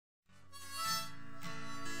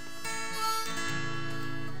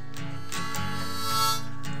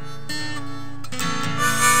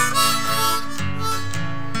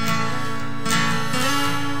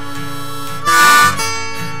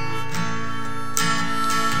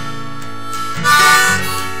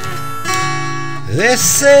They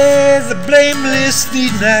say the blameless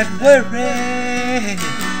need not worry,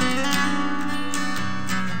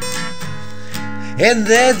 and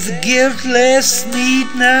that the guiltless need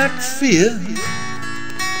not fear.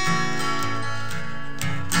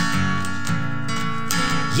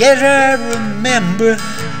 Yet I remember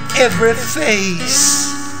every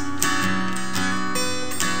face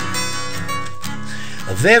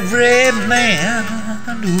of every man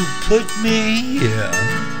who put me here.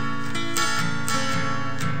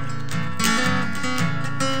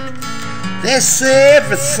 They say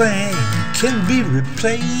everything can be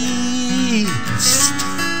replaced,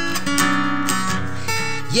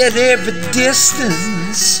 yet every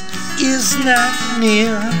distance is not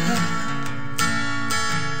near.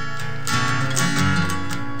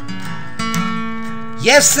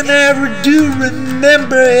 Yes, and I do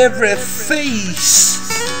remember every face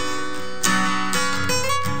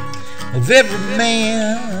of every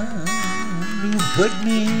man who put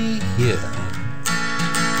me here.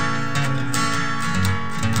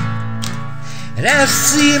 And I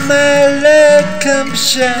see my light come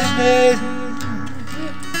shining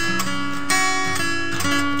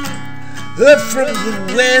up from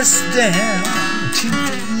the west down to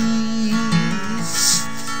the east.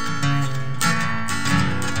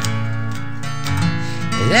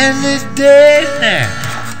 And any day now,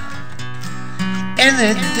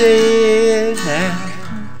 any day now,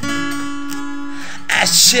 I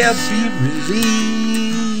shall be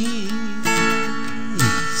released.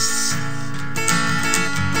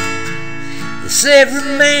 Yes,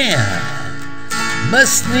 every man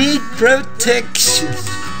must need protection,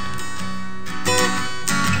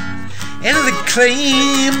 and the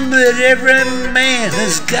claim that every man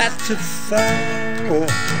has got to fall.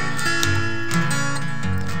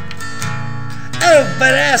 Oh,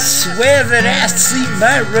 but I swear that I see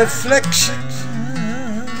my reflection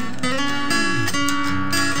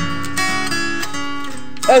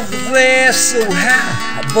over there so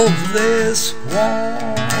high above this wall.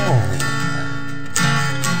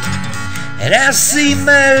 And I see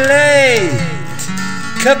my light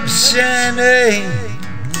come shining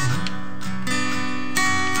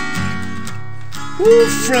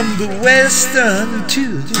from the west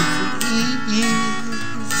unto the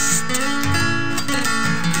east.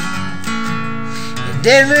 And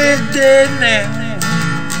any day now,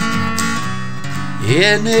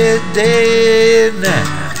 any day now,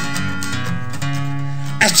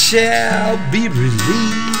 I shall be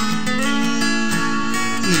released.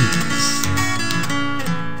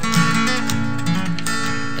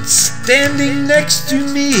 And standing next to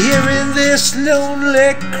me here in this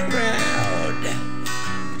lonely crowd,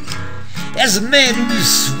 as a man who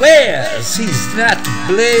swears he's not to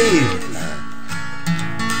blame,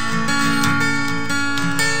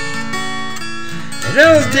 and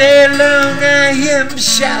all day long I hear him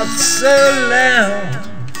shout so loud,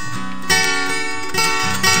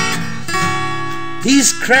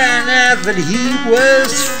 he's crying out that he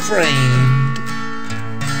was framed.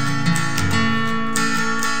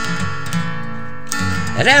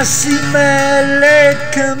 And I see my light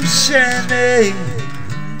come shining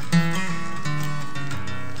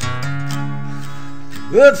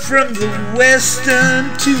up from the west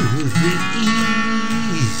unto the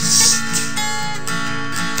east.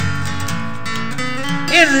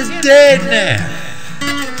 Any day now,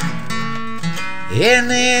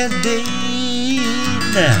 any day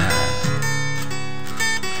now,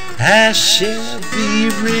 I shall be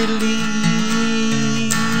released.